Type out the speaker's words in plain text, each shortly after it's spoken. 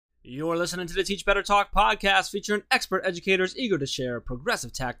You're listening to the Teach Better Talk podcast featuring expert educators eager to share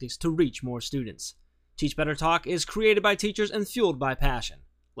progressive tactics to reach more students. Teach Better Talk is created by teachers and fueled by passion.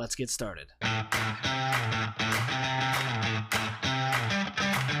 Let's get started.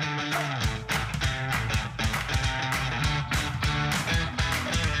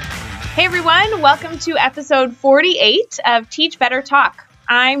 Hey everyone, welcome to episode 48 of Teach Better Talk.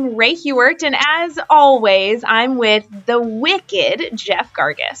 I'm Ray Hewart, and as always, I'm with the wicked Jeff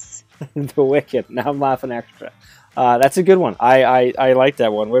Gargas. The Wicked. Now I'm laughing extra. That's a good one. I like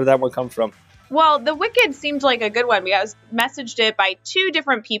that one. Where did that one come from? Well, the Wicked seemed like a good one because I messaged it by two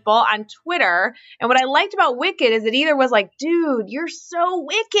different people on Twitter. And what I liked about Wicked is it either was like, dude, you're so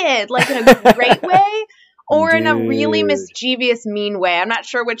wicked, like in a great way, or in a really mischievous, mean way. I'm not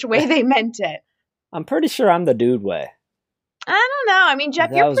sure which way they meant it. I'm pretty sure I'm the dude way. I don't know. I mean,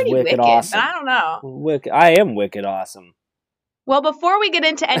 Jeff, you're pretty wicked, awesome. but I don't know. I am wicked awesome. Well, before we get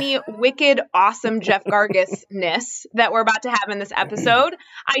into any wicked, awesome Jeff Gargas-ness that we're about to have in this episode,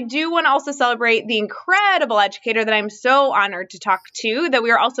 I do want to also celebrate the incredible educator that I'm so honored to talk to that we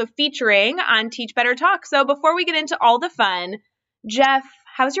are also featuring on Teach Better Talk. So before we get into all the fun, Jeff,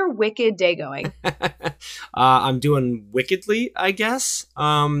 how's your wicked day going? I'm doing wickedly, I guess.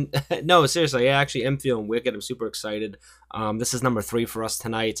 No, seriously, I actually am feeling wicked. I'm super excited. This is number 3 for us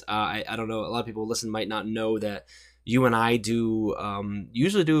tonight. I don't know. A lot of people listening might not know that you and I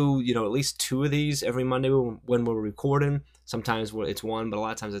usually do, at least 2 of these every Monday when we're recording. Sometimes it's 1, but a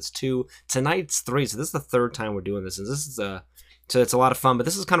lot of times it's 2. Tonight's 3, so this is the 3rd time we're doing this, and this is so it's a lot of fun. But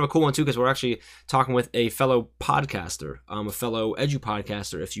this is kind of a cool one too because we're actually talking with a fellow podcaster, a fellow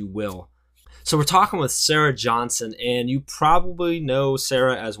edu-podcaster, if you will. So we're talking with Sarah Johnson, and you probably know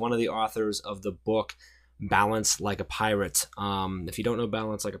Sarah as one of the authors of the book Balance Like a Pirate. If you don't know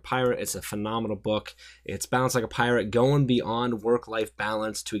Balance Like a Pirate, it's a phenomenal book. It's Balance Like a Pirate, going beyond work-life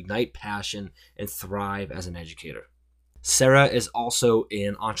balance to ignite passion and thrive as an educator. Sarah is also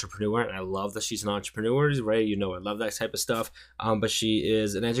an entrepreneur, and I love that she's an entrepreneur. Ray, I love that type of stuff. But she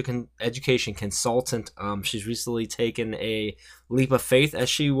is an education consultant. She's recently taken a leap of faith,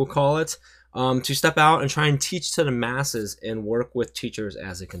 as she will call it, to step out and try and teach to the masses and work with teachers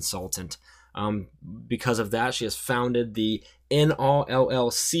as a consultant. Because of that, she has founded the NAW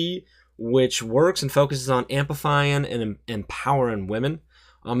LLC, which works and focuses on amplifying and empowering women.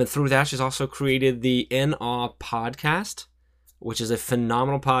 And through that, she's also created the NAW podcast, which is a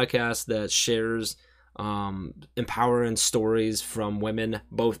phenomenal podcast that shares empowering stories from women,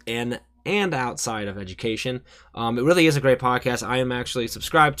 both in and outside of education. It really is a great podcast. I am actually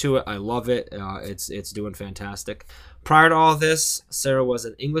subscribed to it. I love it. It's doing fantastic. Prior to all this, Sarah was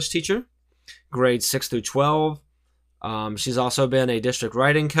an English teacher, grades 6 through 12. She's also been a district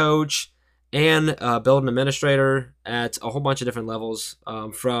writing coach and building administrator at a whole bunch of different levels,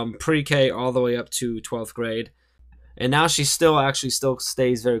 from pre-K all the way up to 12th grade. And now she still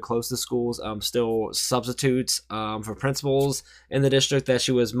stays very close to schools, still substitutes for principals in the district that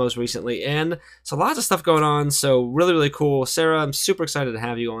she was most recently in. So lots of stuff going on. So really, really cool. Sarah, I'm super excited to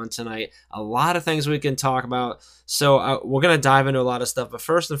have you on tonight. A lot of things we can talk about. So we're going to dive into a lot of stuff. But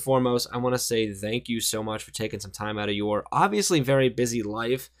first and foremost, I want to say thank you so much for taking some time out of your obviously very busy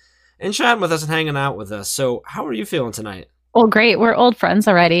life and chatting with us and hanging out with us. So how are you feeling tonight? Well, great. We're old friends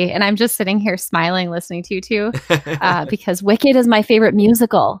already. And I'm just sitting here smiling, listening to you two, because Wicked is my favorite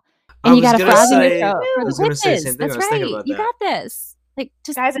musical. And you got a frog in your throat for the witches. That's right. You got this.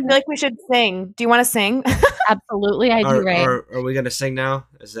 Guys, I feel like we should sing. Do you want to sing? Absolutely, I do, Ray. Are we going to sing now?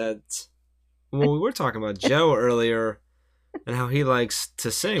 Is that... Well, we were talking about Joe earlier and how he likes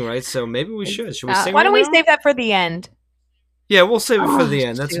to sing, right? So maybe we should. Should we sing? Why don't we save that for the end? Yeah, we'll save it for the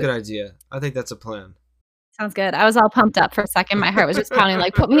end. That's a good idea. I think that's a plan. Sounds good. I was all pumped up for a second. My heart was just pounding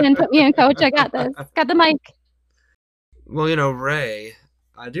like, put me in, coach. I got this. Got the mic. Well, Ray,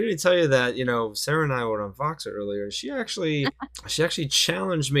 I do need to tell you that, Sarah and I were on Voxer earlier. She actually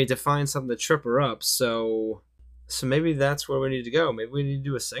challenged me to find something to trip her up. So maybe that's where we need to go. Maybe we need to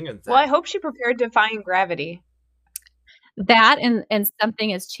do a singing thing. Well, I hope she prepared Defying Gravity. That and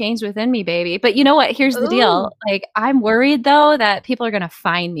something has changed within me, baby. But you know what? Here's the deal. I'm worried though that people are going to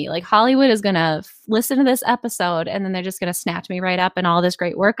find me. Hollywood is going to listen to this episode and then they're just going to snatch me right up, and all this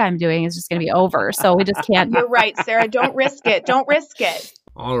great work I'm doing is just going to be over. So we just can't. You're right, Sarah. Don't risk it. Don't risk it.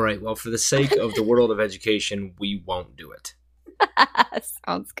 All right. Well, for the sake of the world of education, we won't do it.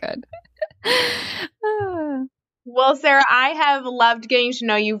 Sounds good. Well, Sarah, I have loved getting to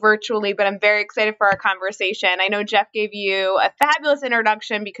know you virtually, but I'm very excited for our conversation. I know Jeff gave you a fabulous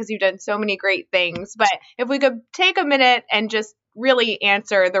introduction because you've done so many great things, but if we could take a minute and just really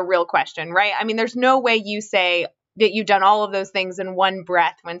answer the real question, right? I mean, there's no way you say that you've done all of those things in one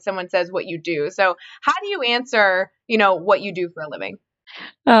breath when someone says what you do. So how do you answer, what you do for a living?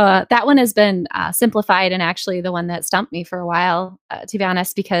 That one has been simplified, and actually the one that stumped me for a while, to be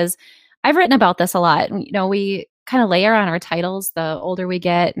honest, because I've written about this a lot. And, we kind of layer on our titles the older we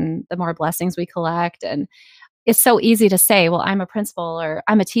get and the more blessings we collect. And it's so easy to say, well, I'm a principal, or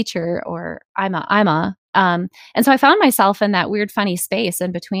I'm a teacher, or and so I found myself in that weird, funny space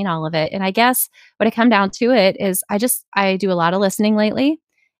in between all of it. And I guess what I come down to it is I do a lot of listening lately.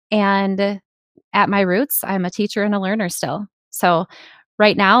 And at my roots, I'm a teacher and a learner still. So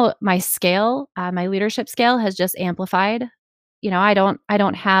right now, my leadership scale has just amplified. I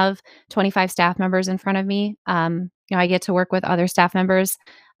don't have 25 staff members in front of me. I get to work with other staff members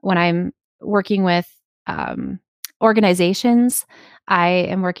when I'm working with organizations. I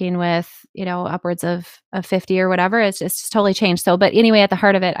am working with, upwards of 50 or whatever. It's just totally changed. So, but anyway, at the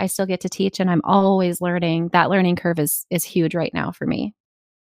heart of it, I still get to teach, and I'm always learning. That learning curve is huge right now for me.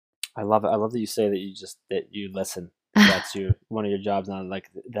 I love it. I love that you say that you listen. That's one of your jobs now. Like,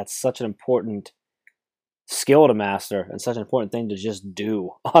 that's such an important skill to master, and such an important thing to just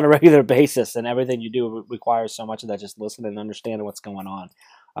do on a regular basis. And everything you do requires so much of that, just listening and understanding what's going on.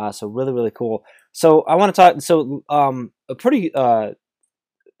 So really, really cool. So I want to talk. So a pretty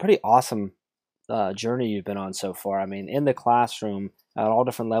awesome journey you've been on so far. I mean, in the classroom at all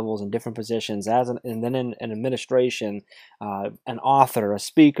different levels and different positions, and then in administration, an author, a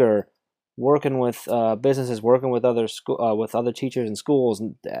speaker, working with businesses, working with with other teachers in schools,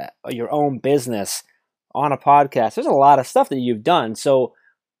 and your own business, on a podcast. There's a lot of stuff that you've done. So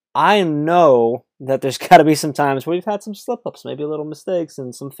I know that there's got to be some times where you've had some slip-ups, maybe little mistakes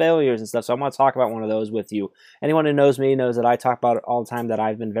and some failures and stuff. So I want to talk about one of those with you. Anyone who knows me knows that I talk about it all the time, that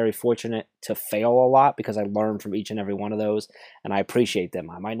I've been very fortunate to fail a lot, because I learn from each and every one of those, and I appreciate them.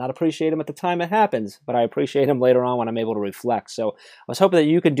 I might not appreciate them at the time it happens, but I appreciate them later on when I'm able to reflect. So I was hoping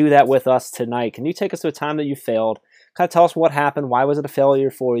that you could do that with us tonight. Can you take us to a time that you failed? Kind of tell us what happened. Why was it a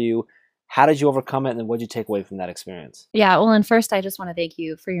failure for you? How did you overcome it, and then what did you take away from that experience? Yeah, well, and first, I just want to thank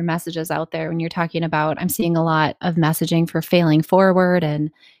you for your messages out there when you're talking about, I'm seeing a lot of messaging for failing forward and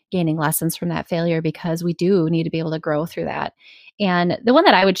gaining lessons from that failure, because we do need to be able to grow through that. And the one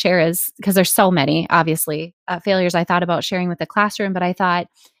that I would share is, because there's so many, obviously, failures I thought about sharing with the classroom, but I thought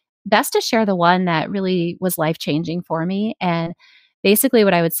best to share the one that really was life-changing for me. And basically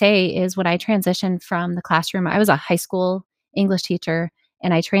what I would say is, when I transitioned from the classroom, I was a high school English teacher,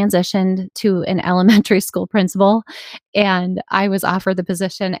 and I transitioned to an elementary school principal, and I was offered the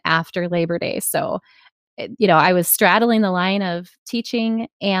position after Labor Day. So, I was straddling the line of teaching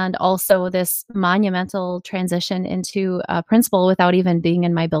and also this monumental transition into a principal without even being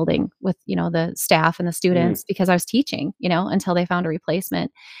in my building with, the staff and the students, because I was teaching, until they found a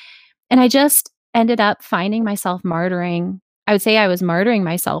replacement. And I just ended up finding myself I would say I was martyring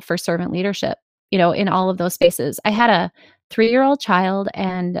myself for servant leadership, in all of those spaces. I had a 3-year-old child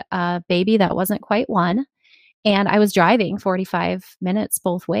and a baby that wasn't quite one. And I was driving 45 minutes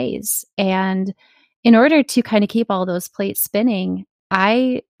both ways. And in order to kind of keep all those plates spinning,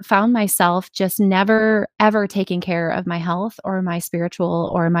 I found myself just never, ever taking care of my health or my spiritual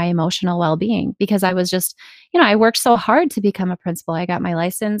or my emotional well-being, because I was just, I worked so hard to become a principal. I got my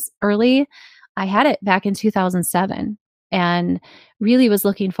license early. I had it back in 2007, and really was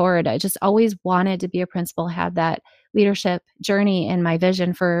looking forward. I just always wanted to be a principal, had that leadership journey in my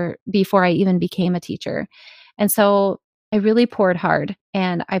vision before I even became a teacher. And so I really poured hard,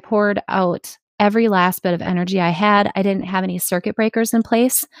 and I poured out every last bit of energy I had. I didn't have any circuit breakers in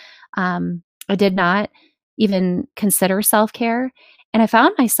place. I did not even consider self-care. And I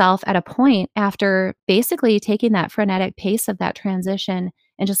found myself at a point, after basically taking that frenetic pace of that transition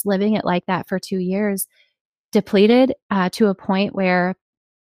and just living it like that for 2 years, depleted to a point where,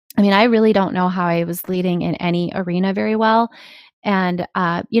 I really don't know how I was leading in any arena very well. And,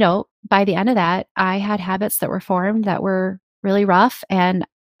 by the end of that, I had habits that were formed that were really rough, and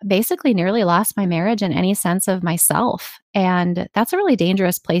basically nearly lost my marriage and any sense of myself. And that's a really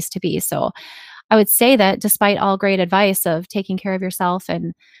dangerous place to be. So I would say that despite all great advice of taking care of yourself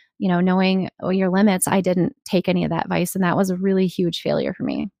and, knowing your limits, I didn't take any of that advice. And that was a really huge failure for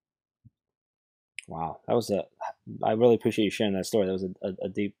me. Wow. I really appreciate you sharing that story. That was a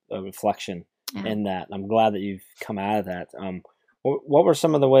deep reflection in that. I'm glad that you've come out of that. What were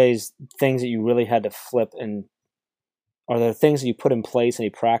some of the things that you really had to flip, and are there things that you put in place, any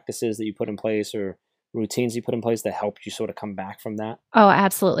practices that you put in place or routines you put in place that helped you sort of come back from that? Oh,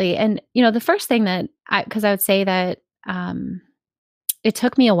 absolutely. And, the first thing because I would say that it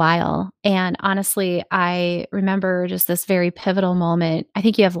took me a while. And honestly, I remember just this very pivotal moment. I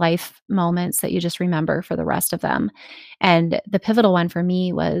think you have life moments that you just remember for the rest of them. And the pivotal one for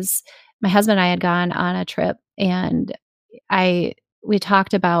me was my husband and I had gone on a trip, and I we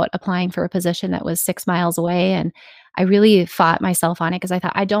talked about applying for a position that was 6 miles away, and I really fought myself on it because I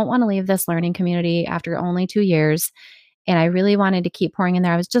thought I don't want to leave this learning community after only 2 years, and I really wanted to keep pouring in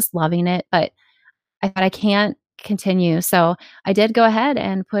there. I was just loving it, but I thought I can't continue. So I did go ahead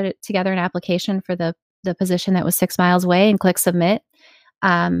and put it together an application for the position that was 6 miles away and click submit.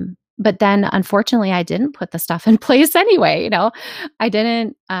 But then unfortunately I didn't put the stuff in place anyway. I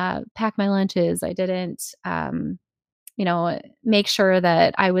didn't pack my lunches. I didn't make sure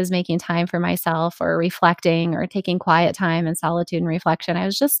that I was making time for myself or reflecting or taking quiet time and solitude and reflection. I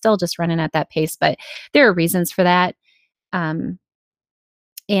was still running at that pace, but there are reasons for that. Um,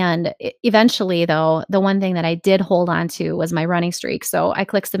 and eventually, though, the one thing that I did hold on to was my running streak. So I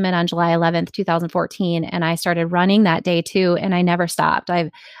clicked submit on July 11th, 2014, and I started running that day too, and I never stopped. I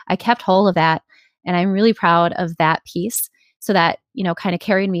kept hold of that, and I'm really proud of that piece. So that, kind of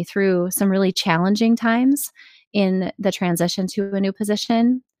carried me through some really challenging times in the transition to a new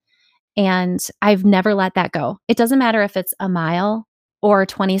position. And I've never let that go. It doesn't matter if it's a mile or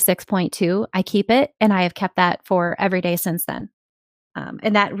 26.2, I keep it, and I have kept that for every day since then.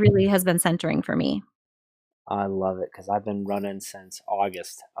 And that really has been centering for me. I love it because I've been running since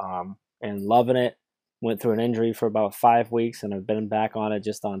August and loving it. Went through an injury for about 5 weeks, and I've been back on it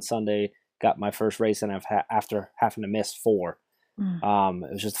just on Sunday. Got my first race in after having to miss 4. It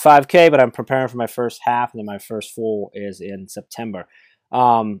was just 5K, but I'm preparing for my first half, and then my first full is in September.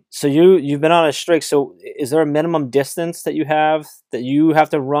 So you've been on a streak. So is there a minimum distance that you have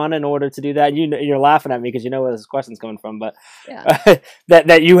to run in order to do that? You're laughing at me because you know where this question's coming from, but yeah.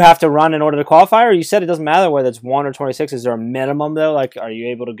 that you have to run in order to qualify, or you said it doesn't matter whether it's 1 or 26. Is there a minimum though? Like, are you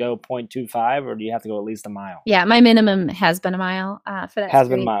able to go 0.25 or do you have to go at least a mile? Yeah, my minimum has been a mile for that. Has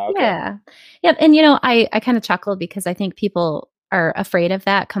been a mile. Okay. Yeah. Yep. And I kind of chuckled because I think people are afraid of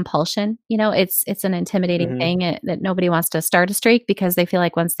that compulsion. It's an intimidating thing that nobody wants to start a streak because they feel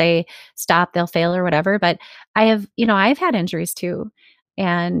like once they stop, they'll fail or whatever. But I've had injuries too,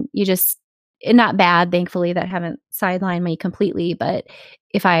 and not bad, thankfully, that haven't sidelined me completely. But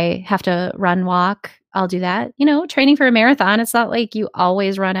if I have to run, walk, I'll do that. Training for a marathon, it's not like you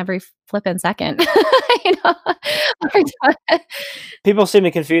always run every flipping second. People seem to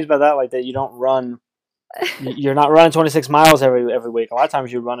be confused by that, like that you don't run. You're not running 26 miles every week. A lot of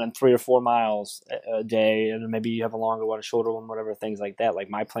times you're running 3 or 4 miles a day, and maybe you have a longer one, a shorter one, whatever, things like that. Like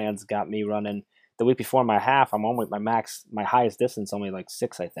my plans got me running the week before my half. I'm only my highest distance only like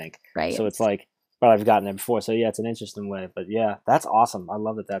 6, I think. Right. So it's like, but I've gotten there before. So yeah, it's an interesting way. But yeah, that's awesome. I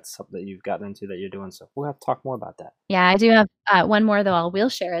love that that's something that you've gotten into that you're doing. So we'll have to talk more about that. Yeah, I do have one more though. I will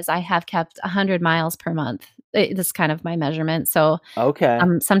share is I have kept 100 miles per month. This is kind of my measurement. So okay.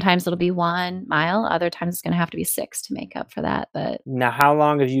 Sometimes it'll be 1 mile. Other times it's going to have to be 6 to make up for that. But now, how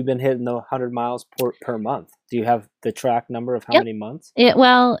long have you been hitting the 100 miles per month? Do you have the track number of how many months?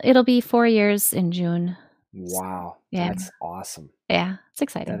 It'll be 4 years in June. Wow. Yeah. That's awesome. Yeah, it's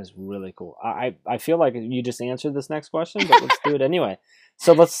exciting. That is really cool. I feel like you just answered this next question, but let's do it anyway.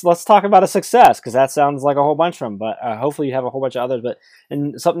 So let's talk about a success, because that sounds like a whole bunch of them, but hopefully you have a whole bunch of others.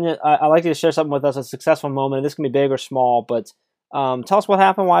 And something I like you to share something with us, a successful moment. This can be big or small, but tell us what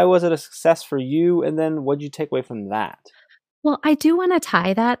happened. Why was it a success for you? And then what did you take away from that? Well, I do want to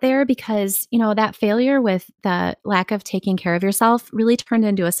tie that there because, that failure with the lack of taking care of yourself really turned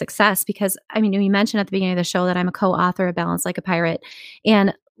into a success because, you mentioned at the beginning of the show that I'm a co-author of Balance Like a Pirate.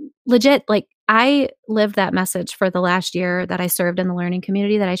 And legit, like, I lived that message for the last year that I served in the learning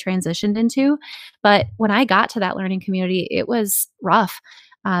community that I transitioned into. But when I got to that learning community, it was rough.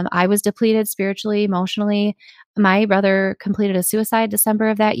 I was depleted spiritually, emotionally. My brother completed a suicide December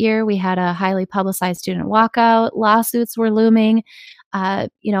of that year. We had a highly publicized student walkout. Lawsuits were looming.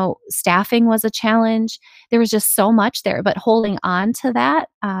 Staffing was a challenge. There was just so much there. But holding on to that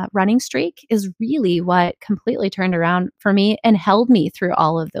running streak is really what completely turned around for me and held me through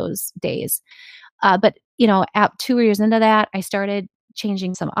all of those days. But at 2 years into that, I started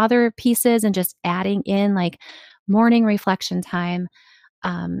changing some other pieces and just adding in like morning reflection time,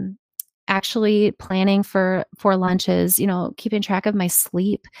 actually planning for lunches, keeping track of my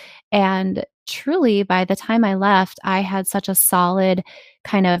sleep. And truly, by the time I left, I had such a solid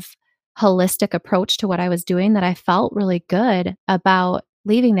kind of holistic approach to what I was doing that I felt really good about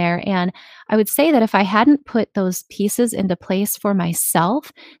leaving there. And I would say that if I hadn't put those pieces into place for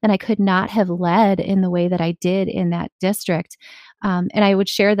myself, then I could not have led in the way that I did in that district. And I would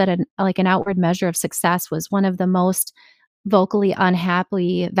share that an outward measure of success was one of the most vocally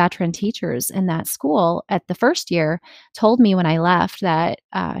unhappy veteran teachers in that school at the first year told me when I left that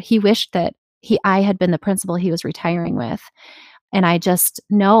he wished that I had been the principal he was retiring with. And I just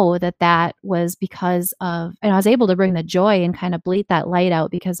know that that was because of, and I was able to bring the joy and kind of bleat that light out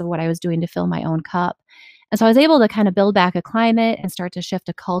because of what I was doing to fill my own cup. And so I was able to kind of build back a climate and start to shift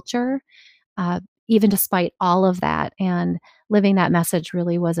a culture, even despite all of that. And living that message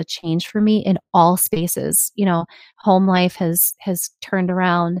really was a change for me in all spaces. Home life has turned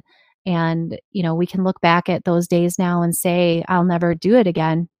around, and we can look back at those days now and say, I'll never do it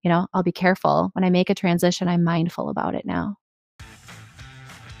again. I'll be careful when I make a transition. I'm mindful about it now.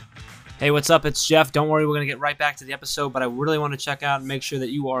 Hey, what's up? It's Jeff. Don't worry, we're going to get right back to the episode, but I really want to check out and make sure that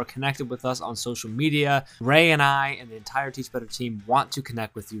you are connected with us on social media. Ray and I and the entire Teach Better team want to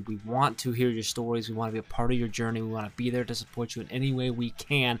connect with you. We want to hear your stories. We want to be a part of your journey. We want to be there to support you in any way we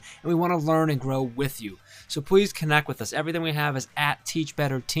can, and we want to learn and grow with you. So please connect with us. Everything we have is at Teach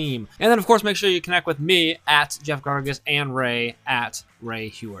Better Team. And then, of course, make sure you connect with me at Jeff Gargas and Ray at Ray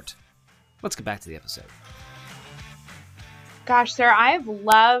Hewart. Let's get back to the episode. Gosh, Sarah, I've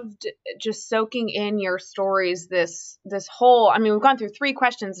loved just soaking in your stories this whole, we've gone through 3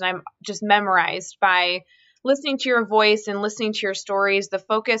 questions and I'm just memorized by listening to your voice and listening to your stories. The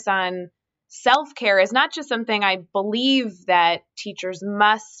focus on self-care is not just something I believe that teachers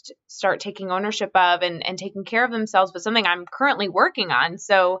must start taking ownership of and taking care of themselves, but something I'm currently working on.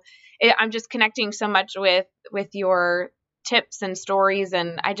 So I'm just connecting so much with your tips and stories.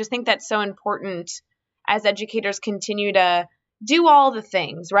 And I just think that's so important as educators continue to do all the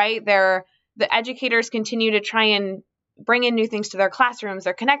things, right? The educators continue to try and bring in new things to their classrooms.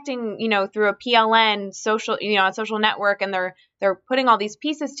 They're connecting, through a PLN social, a social network, and they're putting all these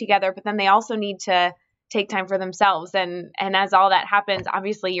pieces together, but then they also need to take time for themselves. And as all that happens,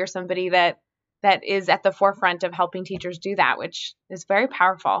 obviously you're somebody that is at the forefront of helping teachers do that, which is very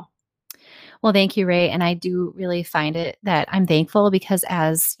powerful. Well, thank you, Ray. And I do really find it that I'm thankful because,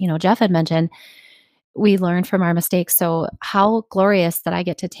 as Jeff had mentioned, we learn from our mistakes. So how glorious that I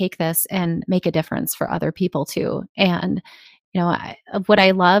get to take this and make a difference for other people too. And, what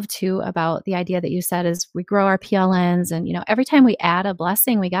I love too about the idea that you said is we grow our PLNs, and, every time we add a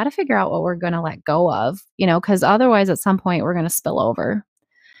blessing, we got to figure out what we're going to let go of, because otherwise at some point we're going to spill over.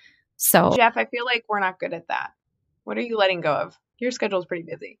 So Jeff, I feel like we're not good at that. What are you letting go of? Your schedule's pretty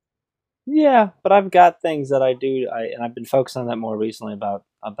busy. Yeah, but I've got things that I do, and I've been focused on that more recently about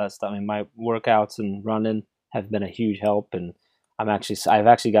stuff. My workouts and running have been a huge help, and I've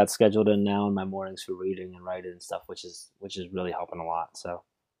actually got scheduled in now in my mornings for reading and writing and stuff, which is really helping a lot. So,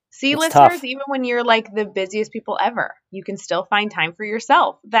 see, listeners, tough. Even when you're like the busiest people ever, you can still find time for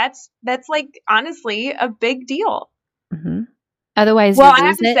yourself. That's like honestly a big deal. Mm-hmm. Otherwise, well, I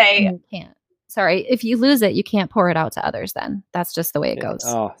have to say, you can't. Sorry, if you lose it, you can't pour it out to others then. That's just the way it goes.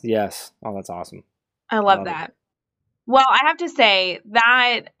 Oh, yes. Oh, that's awesome. I love that. Well, I have to say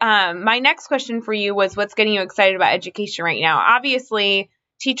that my next question for you was what's getting you excited about education right now? Obviously,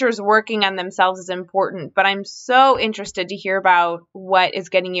 teachers working on themselves is important, but I'm so interested to hear about what is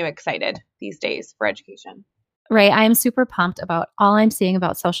getting you excited these days for education. Ray, I am super pumped about all I'm seeing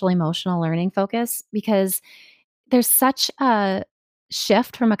about social emotional learning focus, because there's such a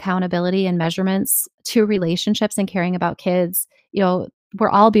shift from accountability and measurements to relationships and caring about kids. We're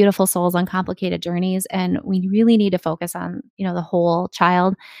all beautiful souls on complicated journeys, and we really need to focus on, the whole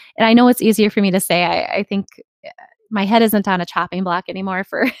child. And I know it's easier for me to say. I think my head isn't on a chopping block anymore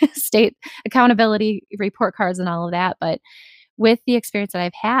for state accountability report cards and all of that. But with the experience that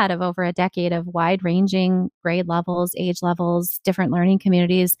I've had of over a decade of wide-ranging grade levels, age levels, different learning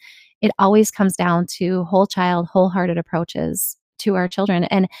communities, it always comes down to whole child, wholehearted approaches to our children.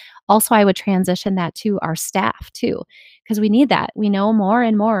 And also I would transition that to our staff too, because we need that. We know more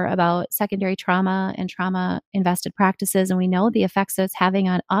and more about secondary trauma and trauma invested practices, and we know the effects that it's having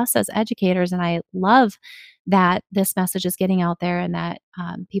on us as educators. And I love that this message is getting out there and that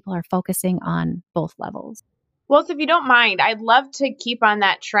people are focusing on both levels. Well, so if you don't mind, I'd love to keep on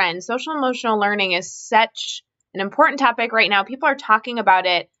that trend. Social emotional learning is such an important topic right now. People are talking about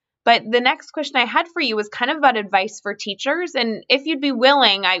it. But the next question I had for you was kind of about advice for teachers. And if you'd be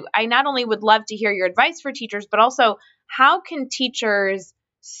willing, I not only would love to hear your advice for teachers, but also how can teachers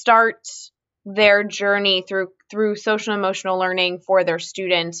start their journey through social emotional learning for their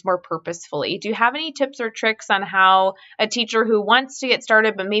students more purposefully? Do you have any tips or tricks on how a teacher who wants to get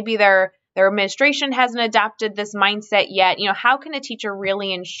started, but maybe their administration hasn't adopted this mindset yet, how can a teacher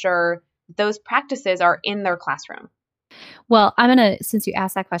really ensure those practices are in their classroom? Well, since you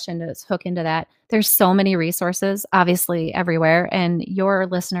asked that question, to hook into that, there's so many resources, obviously, everywhere, and your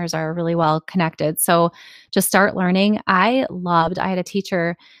listeners are really well connected. So just start learning. I had a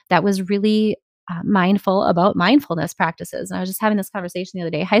teacher that was really mindful about mindfulness practices. And I was just having this conversation the other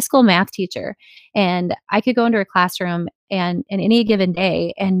day, high school math teacher, and I could go into her classroom and in any given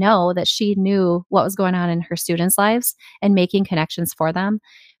day and know that she knew what was going on in her students' lives and making connections for them.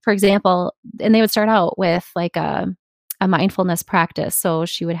 For example, and they would start out with like a mindfulness practice. So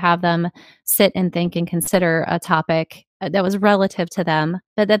she would have them sit and think and consider a topic that was relative to them,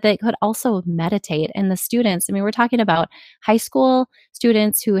 but that they could also meditate. And the students, I mean, we're talking about high school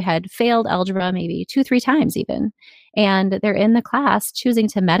students who had failed algebra maybe 2, 3 times even. And they're in the class choosing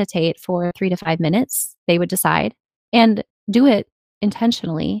to meditate for 3 to 5 minutes, they would decide, and do it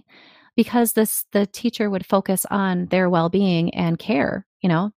intentionally because the teacher would focus on their well-being and care,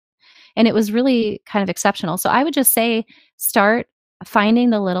 and it was really kind of exceptional. So I would just say start finding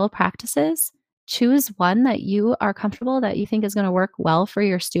the little practices, choose one that you are comfortable, that you think is going to work well for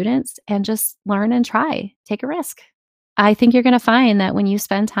your students, and just learn and try. Take a risk. I think you're going to find that when you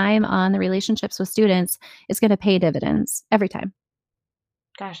spend time on the relationships with students, it's going to pay dividends every time.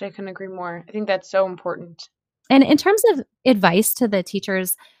 Gosh, I couldn't agree more. I think that's so important. And in terms of advice to the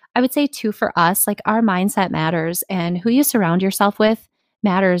teachers, I would say too, for us, like our mindset matters, and who you surround yourself with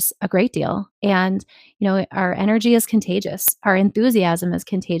matters a great deal. And, our energy is contagious. Our enthusiasm is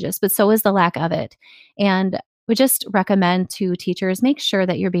contagious, but so is the lack of it. And we just recommend to teachers, make sure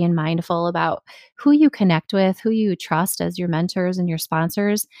that you're being mindful about who you connect with, who you trust as your mentors and your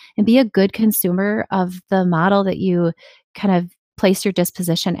sponsors, and be a good consumer of the model that you kind of place your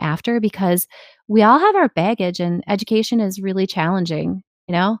disposition after, because we all have our baggage and education is really challenging.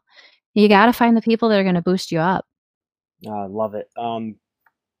 You got to find the people that are going to boost you up. I love it.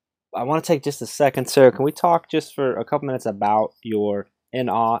 I want to take just a second, sir. Can we talk just for a couple minutes about your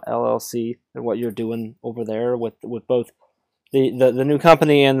NA LLC and what you're doing over there with both the new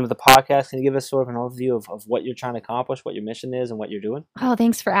company and the podcast? Can you give us sort of an overview of what you're trying to accomplish, what your mission is, and what you're doing? Oh,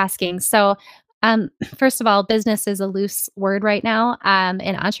 thanks for asking. So, first of all, business is a loose word right now, and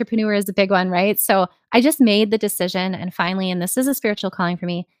entrepreneur is a big one, right? So I just made the decision, and finally, and this is a spiritual calling for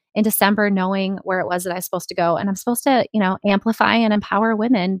me, in December, knowing where it was that I was supposed to go. And I'm supposed to, amplify and empower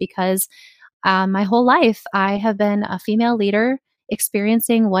women because my whole life I have been a female leader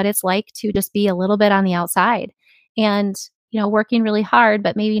experiencing what it's like to just be a little bit on the outside and, working really hard,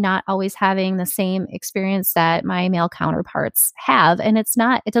 but maybe not always having the same experience that my male counterparts have. And it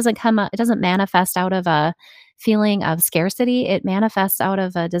doesn't manifest out of a feeling of scarcity. It manifests out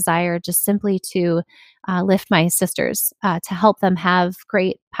of a desire just simply to lift my sisters, to help them have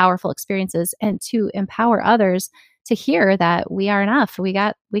great, powerful experiences and to empower others to hear that we are enough. We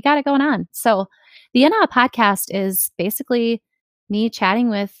got it going on. So the NA podcast is basically me chatting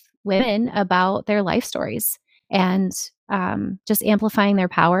with women about their life stories and just amplifying their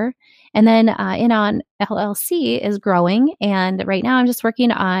power. And then on LLC is growing. And right now I'm just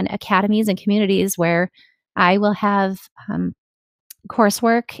working on academies and communities where I will have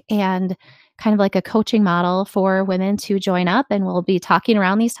coursework and kind of like a coaching model for women to join up. And we'll be talking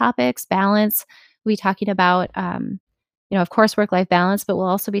around these topics, balance. We'll be talking about, of course, work-life balance, but we'll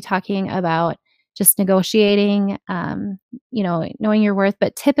also be talking about just negotiating, knowing your worth,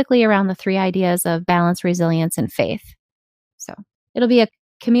 but typically around the 3 ideas of balance, resilience, and faith. So it'll be a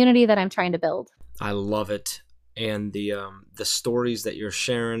community that I'm trying to build. I love it. And the stories that you're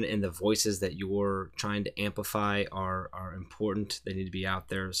sharing and the voices that you're trying to amplify are important. They need to be out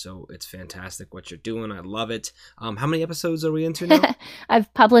there. So it's fantastic what you're doing. I love it. How many episodes are we into now?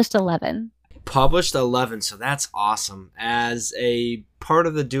 I've published 11. Published 11, so that's awesome. As a part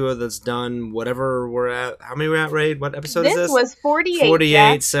of the duo that's done whatever we're at, how many we're at, Ray? What episode is this? This was 48. 48.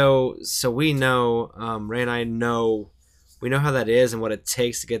 Yeah. So we know, Ray and I know. We know how that is and what it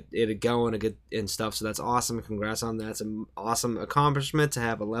takes to get it going and stuff. So that's awesome. Congrats on that. It's an awesome accomplishment to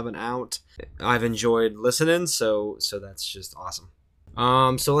have 11 out. I've enjoyed listening, so that's just awesome.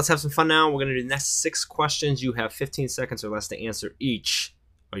 So let's have some fun now. We're going to do the next 6 questions. You have 15 seconds or less to answer each.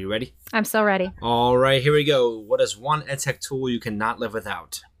 Are you ready? I'm so ready. All right, here we go. What is one EdTech tool you cannot live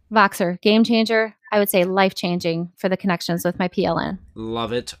without? Voxer, game changer. I would say life-changing for the connections with my PLN.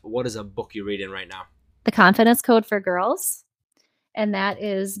 Love it. What is a book you're reading right now? The Confidence Code for Girls, and that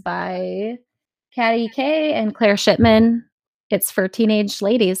is by Katty Kay and Claire Shipman. It's for teenage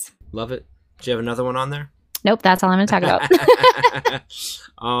ladies. Love it. Do you have another one on there? Nope, that's all I'm going to talk about.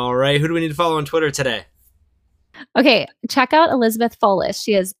 All right, who do we need to follow on Twitter today? Okay, check out Elizabeth Folis.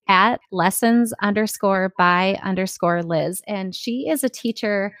 She is at lessons_by_Liz, and she is a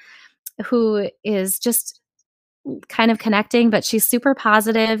teacher who is just kind of connecting, but she's super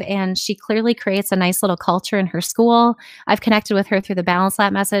positive and she clearly creates a nice little culture in her school. I've connected with her through the Balance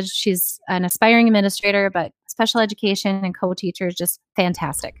Lab message. She's an aspiring administrator, but special education and co-teacher is just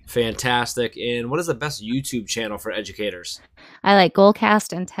fantastic. Fantastic. And what is the best YouTube channel for educators? I like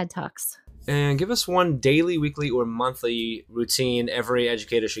Goalcast and TED Talks. And give us one daily, weekly, or monthly routine every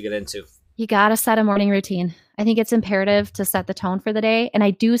educator should get into. You got to set a morning routine. I think it's imperative to set the tone for the day. And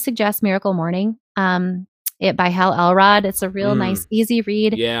I do suggest Miracle Morning. It by Hal Elrod. It's a real nice, easy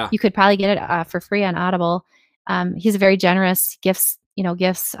read. Yeah. You could probably get it for free on Audible. He's very generous, gifts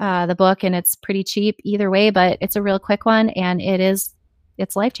the book, and it's pretty cheap either way, but it's a real quick one, and it's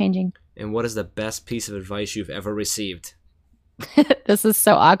life-changing. And what is the best piece of advice you've ever received? This is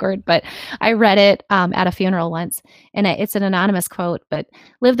so awkward, but I read it at a funeral once, and it's an anonymous quote, but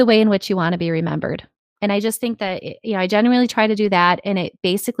live the way in which you want to be remembered. And I just think that, I genuinely try to do that, and it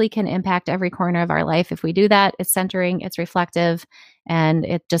basically can impact every corner of our life. If we do that, it's centering, it's reflective, and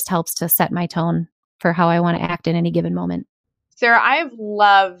it just helps to set my tone for how I want to act in any given moment. Sarah, I've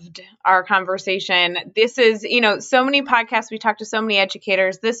loved our conversation. This is, so many podcasts. We talk to so many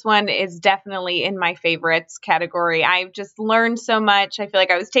educators. This one is definitely in my favorites category. I've just learned so much. I feel like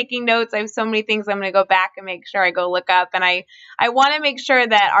I was taking notes. I have so many things I'm going to go back and make sure I go look up. And I want to make sure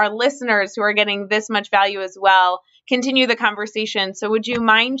that our listeners who are getting this much value as well continue the conversation. So would you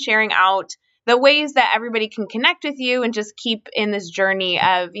mind sharing out the ways that everybody can connect with you and just keep in this journey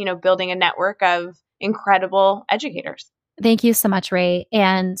of, building a network of incredible educators? Thank you so much, Ray.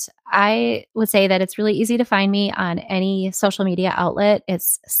 And I would say that it's really easy to find me on any social media outlet.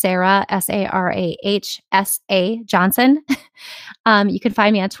 It's Sarah, SARAHSA Johnson. You can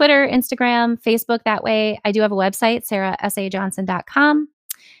find me on Twitter, Instagram, Facebook that way. I do have a website, sarahsajohnson.com.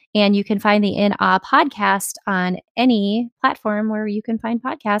 And you can find the In Awe podcast on any platform where you can find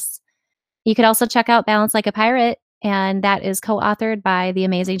podcasts. You could also check out Balance Like a Pirate, and that is co-authored by the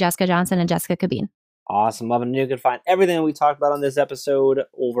amazing Jessica Johnson and Jessica Cabine. Awesome. Loving it. You can find everything that we talked about on this episode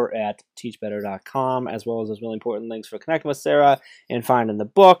over at teachbetter.com, as well as those really important links for connecting with Sarah and finding the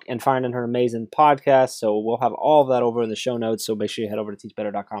book and finding her amazing podcast. So we'll have all of that over in the show notes. So make sure you head over to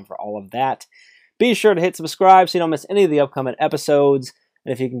teachbetter.com for all of that. Be sure to hit subscribe so you don't miss any of the upcoming episodes.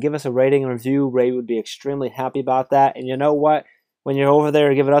 And if you can give us a rating and review, Ray would be extremely happy about that. And you know what? When you're over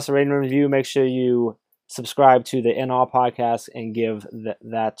there giving us a rating and review, make sure you subscribe to the In Awe podcast and give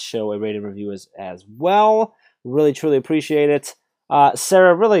that show a rating review as well. Really, truly appreciate it.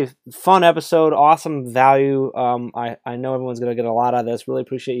 Sarah, really fun episode, awesome value. I know everyone's going to get a lot out of this. Really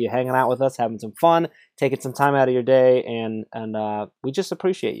appreciate you hanging out with us, having some fun, taking some time out of your day, and we just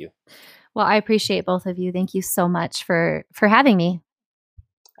appreciate you. Well, I appreciate both of you. Thank you so much for having me.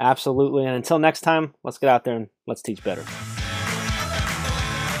 Absolutely. And until next time, let's get out there and let's teach better.